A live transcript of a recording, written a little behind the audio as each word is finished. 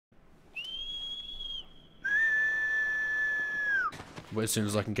as soon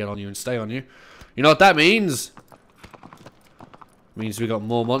as I can get on you and stay on you. You know what that means? Means we got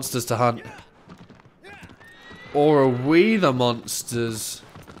more monsters to hunt. Or are we the monsters?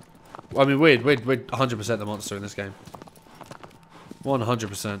 I mean, we're 100% the monster in this game.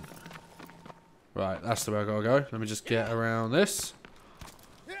 100%. Right, that's the way I gotta go. Let me just get around this.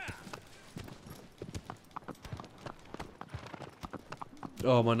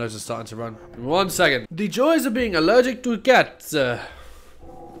 Oh, my nose is starting to run. 1 second. The joys of being allergic to cats.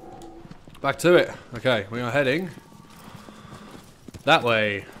 Back to it. Okay, we are heading that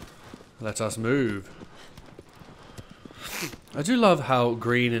way. Let us move. I do love how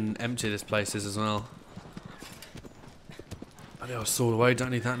green and empty this place is as well. I know I sawed away, don't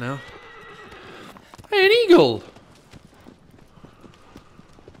need that now. Hey, an eagle!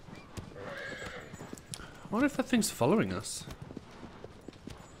 I wonder if that thing's following us.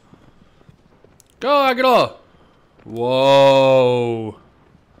 Go, Aguilar! Whoa!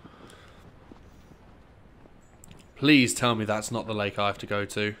 Please tell me that's not the lake I have to go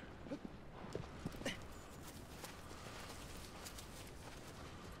to.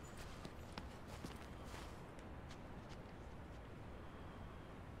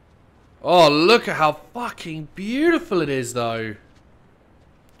 Oh, look at how fucking beautiful it is, though.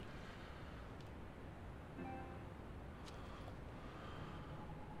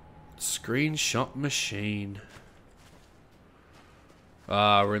 Screenshot machine.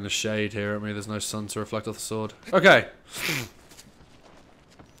 Ah, we're in the shade here, aren't we? There's no sun to reflect off the sword. Okay.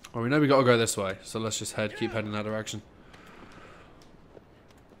 Well, we know we gotta go this way, so let's just keep heading that direction.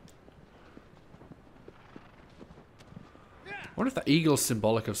 I wonder if that eagle's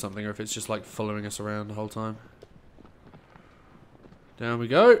symbolic of something, or if it's just like following us around the whole time. Down we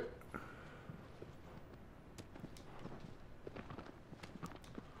go.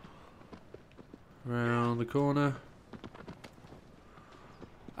 Round the corner.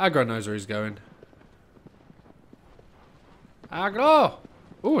 Aggro knows where he's going. Aggro!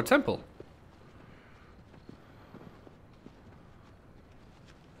 Ooh, a temple.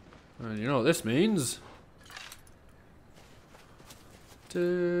 And you know what this means.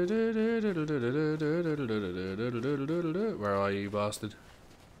 Where are you, bastard?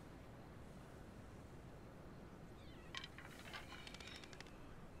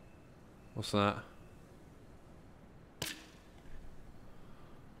 What's that?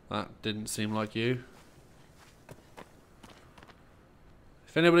 That didn't seem like you.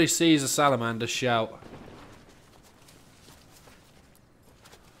 If anybody sees a salamander, shout.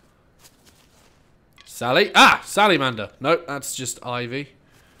 Sally? Ah! Salamander! Nope, that's just Ivy.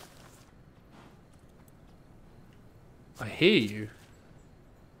 I hear you.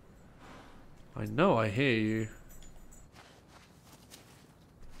 I know I hear you.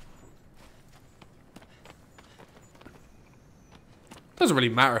 Doesn't really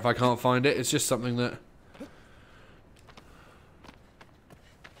matter if I can't find it, it's just something that...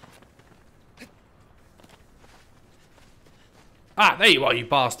 Ah, there you are, you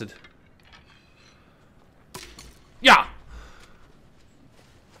bastard. Yeah!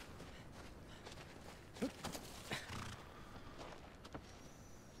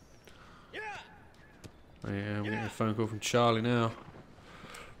 I am getting a phone call from Charlie now.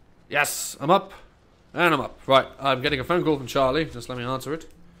 Yes, I'm up. And I'm up. Right, I'm getting a phone call from Charlie. Just let me answer it.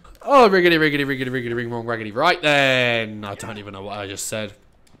 Oh, riggedy, riggedy, riggedy, riggedy, ring, wrong, raggedy. Right then. I don't even know what I just said.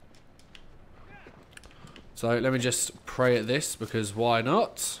 So let me just pray at this, because why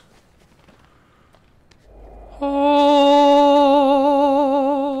not? Oh,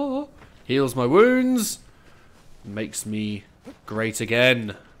 heals my wounds. Makes me great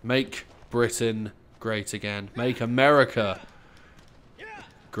again. Make Britain great again. Make America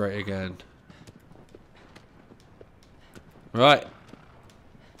great again. Right.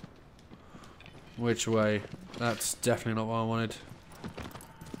 Which way? That's definitely not what I wanted.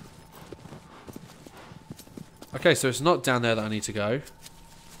 Okay, so it's not down there that I need to go.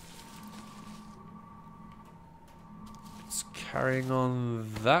 It's carrying on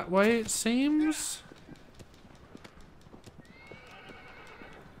that way, it seems.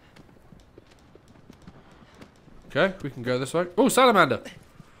 Okay, we can go this way. Oh, salamander!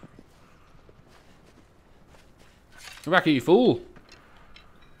 Come back here, you fool!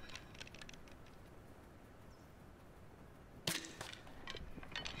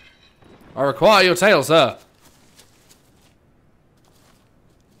 I require your tail, sir.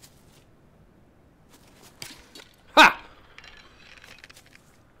 Ha!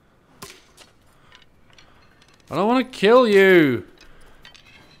 I don't want to kill you.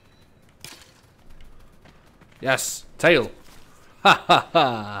 Yes, tail. Ha ha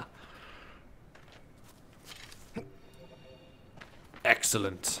ha.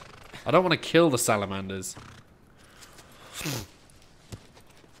 Excellent. I don't want to kill the salamanders.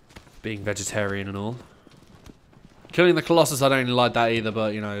 Being vegetarian and all. Killing the colossus, I don't really like that either,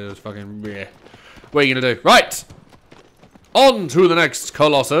 but you know, it's fucking yeah. What are you gonna do? Right! On to the next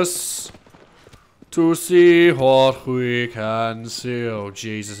colossus. To see what we can see. Oh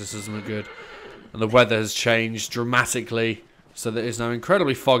Jesus, this isn't look good. And the weather has changed dramatically, so that it's now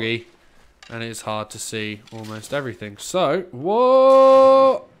incredibly foggy, and it's hard to see almost everything. So,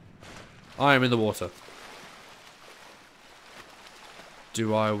 whoa! I am in the water.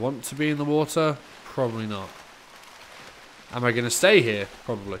 Do I want to be in the water? Probably not. Am I going to stay here?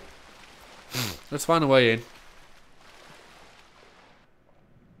 Probably. Let's find a way in.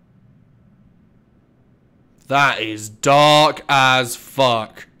 That is dark as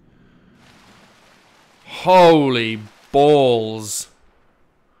fuck. Holy balls.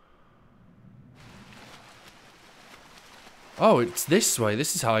 Oh, it's this way.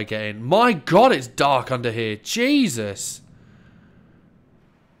 This is how I get in. My God, it's dark under here. Jesus.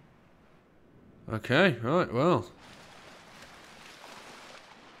 Okay, right, well.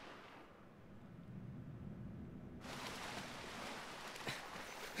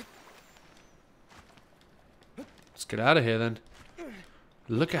 Let's get out of here then.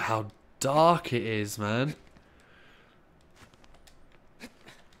 Look at how dark it is, man. I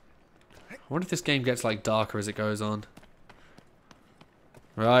wonder if this game gets like darker as it goes on.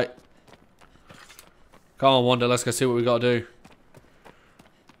 Right. Come on, Wanda, let's go see what we gotta do.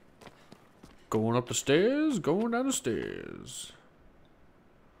 Going up the stairs, going down the stairs.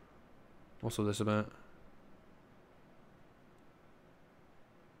 What's all this about?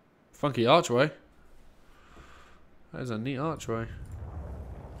 Funky archway. That is a neat archway.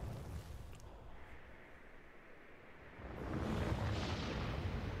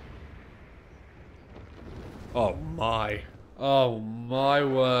 Oh my. Oh my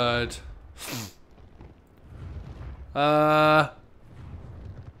word. Can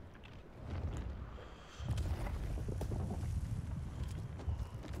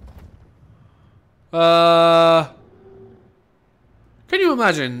you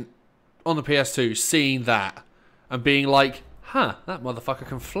imagine on the PS2 seeing that and being like, huh, that motherfucker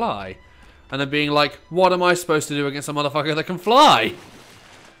can fly. And then being like, what am I supposed to do against a motherfucker that can fly?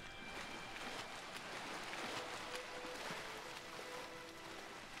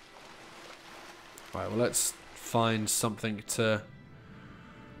 Right, well, let's find something to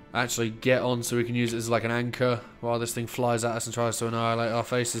actually get on so we can use it as like an anchor while this thing flies at us and tries to annihilate our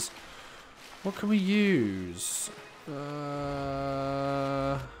faces. What can we use?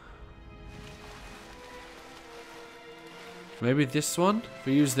 Maybe this one? If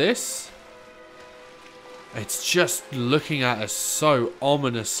we use this? It's just looking at us so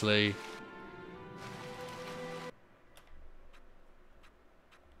ominously.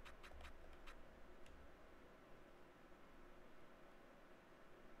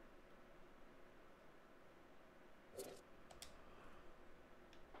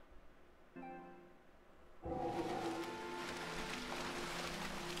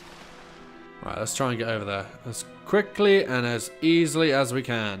 Right, let's try and get over there as quickly and as easily as we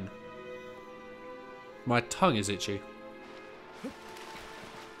can. My tongue is itchy.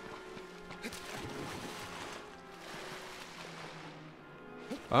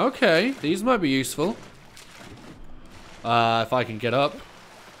 Okay, these might be useful. If I can get up.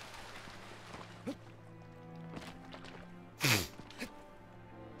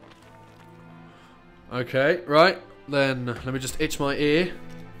 Okay, right. Then let me just itch my ear.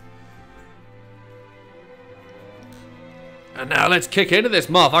 And now let's kick into this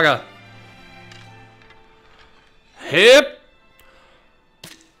motherfucker. Hip.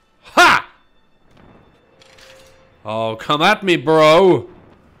 Ha! Oh, come at me, bro.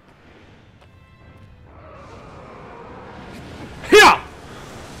 Here! Ha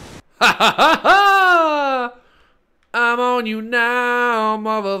ha ha ha! I'm on you now,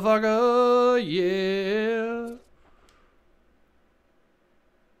 motherfucker. Yeah.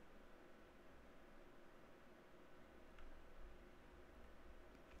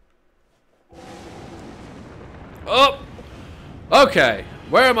 Oh! Okay.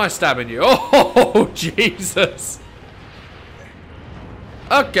 Where am I stabbing you? Oh, Jesus.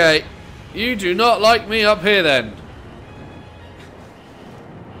 Okay. You do not like me up here then.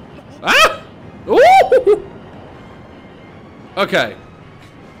 Ah! Ooh! Okay.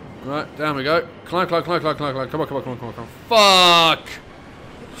 Right, down we go. Climb, climb, climb, climb, climb, climb. Come on, come on, come on, come on, come on. Fuck!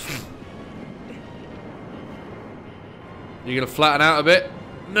 You gonna flatten out a bit?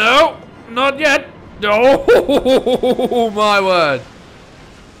 No! Not yet! Oh, my word.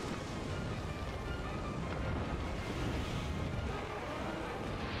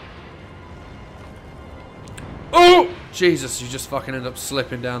 Jesus, you just fucking end up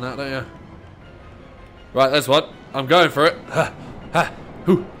slipping down that, don't you? Right, there's one. I'm going for it. Ha, ha,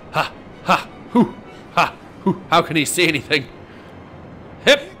 hoo, ha, ha, hoo, ha, hoo. How can he see anything?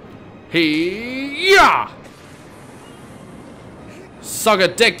 Hip, he-ya! Suck a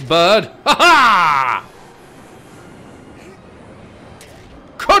dick, bird. Ha ha!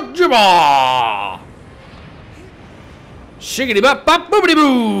 Kojima! Shiggity bop bop boobity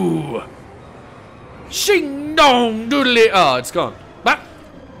boo! Shing dong doodly. Oh, it's gone. Bop.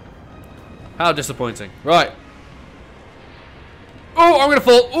 How disappointing. Right. Oh, I'm gonna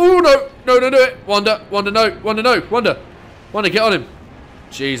fall. Oh no. No, don't do it. Wanda, Wanda, no. Wanda, no. Wanda. Wanda, get on him.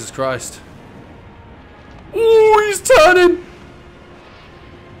 Jesus Christ. Oh, he's turning.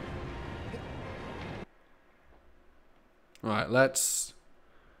 Right, let's...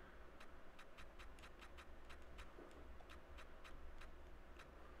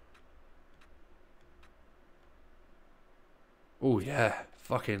 Oh yeah,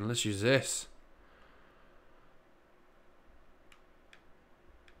 fucking let's use this.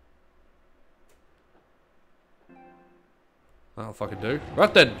 That'll fucking do.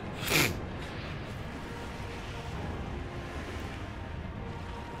 Right then.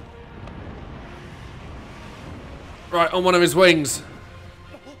 Right, on one of his wings.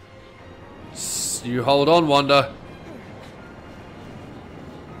 You hold on, Wanda.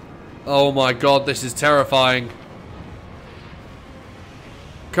 Oh my god, this is terrifying.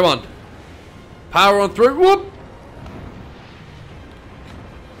 Come on. Power on through. Whoop!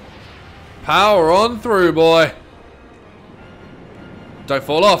 Power on through, boy. Don't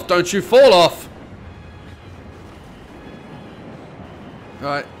fall off. Don't you fall off.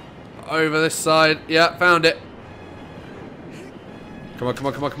 Right. Over this side. Yeah, found it. Come on, come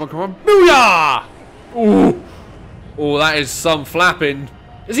on, come on, come on, come on. Booyah! Ooh. Oh, that is some flapping.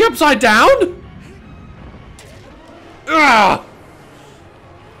 Is he upside down? Ah!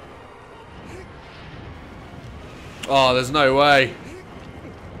 Oh, there's no way.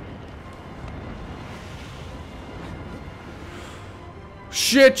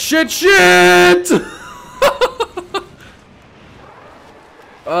 Shit, shit, shit!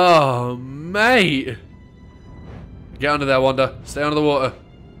 Oh, mate. Get under there, Wanda. Stay under the water.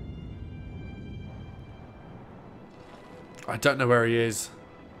 I don't know where he is.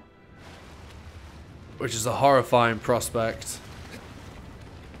 Which is a horrifying prospect.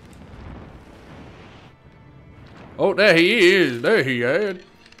 Oh, there he is. There he is.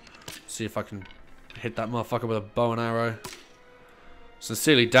 See if I can hit that motherfucker with a bow and arrow.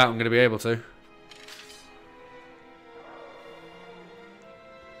 Sincerely doubt I'm going to be able to.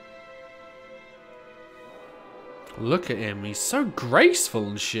 Look at him. He's so graceful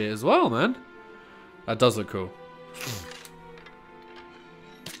and shit as well, man. That does look cool.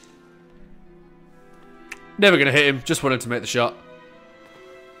 Never going to hit him. Just wanted to make the shot.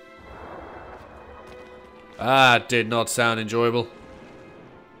 That did not sound enjoyable.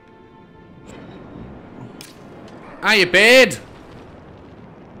 Hiya, beard!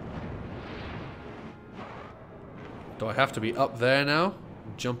 Do I have to be up there now?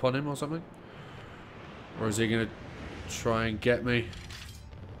 Jump on him or something? Or is he going to try and get me?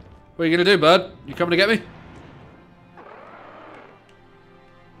 What are you going to do, bud? You coming to get me?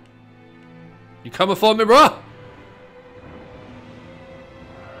 You coming for me, bruh?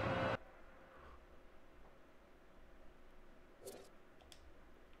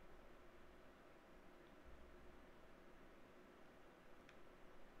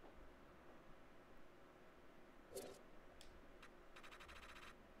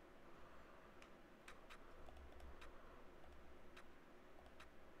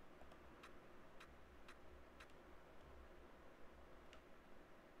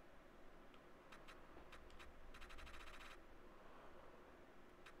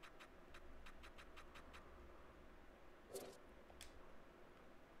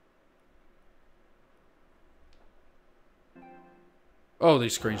 Oh,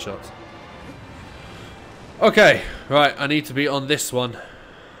 these screenshots. Okay, right, I need to be on this one.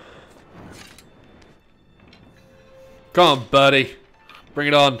 Come on, buddy. Bring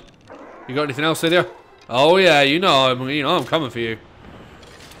it on. You got anything else with you? Oh yeah, you know I'm coming for you.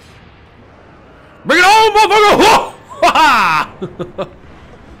 Bring it on, motherfucker!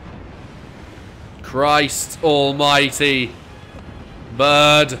 Christ almighty.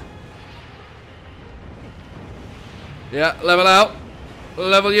 Bird. Yeah, level out.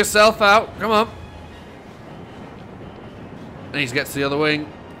 Level yourself out. Come on. And he gets to the other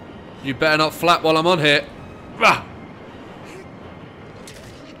wing. You better not flap while I'm on here.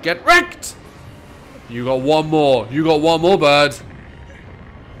 Get wrecked! You got one more. You got one more, bird.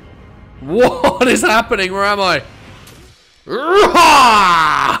 What is happening? Where am I?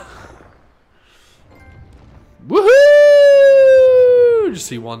 Woohoo! Just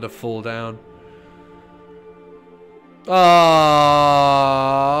see Wanda fall down. Oh,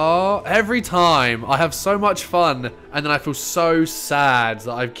 every time I have so much fun and then I feel so sad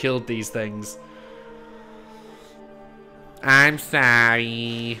that I've killed these things. I'm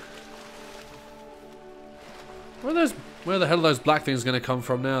sorry. Where the hell are those black things going to come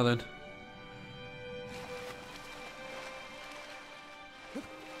from now then?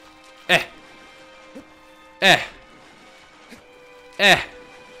 Eh. Eh. Eh.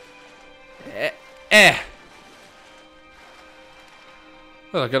 Eh. Eh.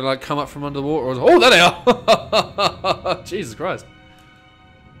 Well, they're going to like come up from under the water. Oh, there they are! Jesus Christ.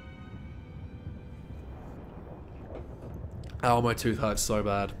 Oh, my tooth hurts so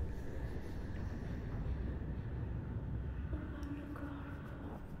bad.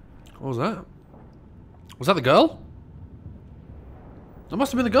 What was that? Was that the girl? That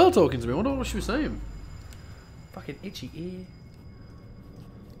must have been the girl talking to me. I wonder what she was saying. Fucking itchy ear.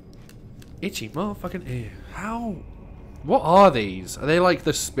 Itchy motherfucking ear. How? What are these? Are they like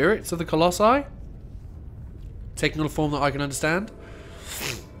the spirits of the colossi? Taking on a form that I can understand?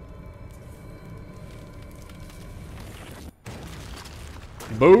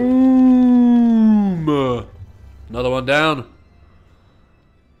 Boom! Another one down.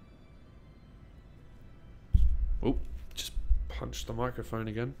 Oh, just punched the microphone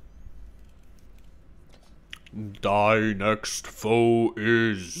again. Thy next foe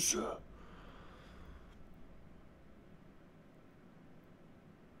is...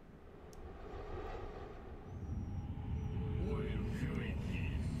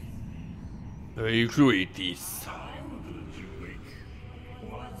 Euclides.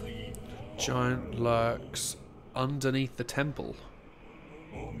 Giant lurks underneath the temple.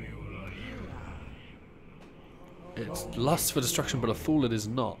 It's lust for destruction, but a fool it is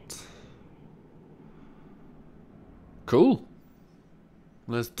not. Cool.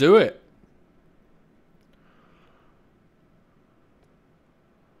 Let's do it.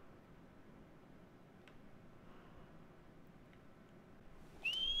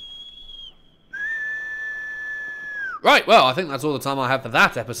 Right, well, I think that's all the time I have for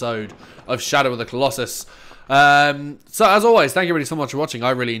that episode of Shadow of the Colossus. So, as always, thank you really so much for watching.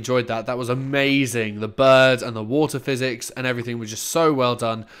 I really enjoyed that. That was amazing. The birds and the water physics and everything was just so well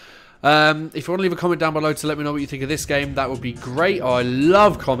done. If you want to leave a comment down below to let me know what you think of this game, that would be great. I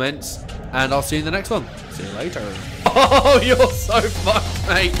love comments. And I'll see you in the next one. See you later. Oh, you're so fucked,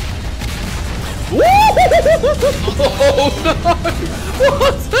 mate. Oh, no.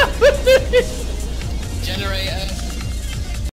 What's happening? Generator.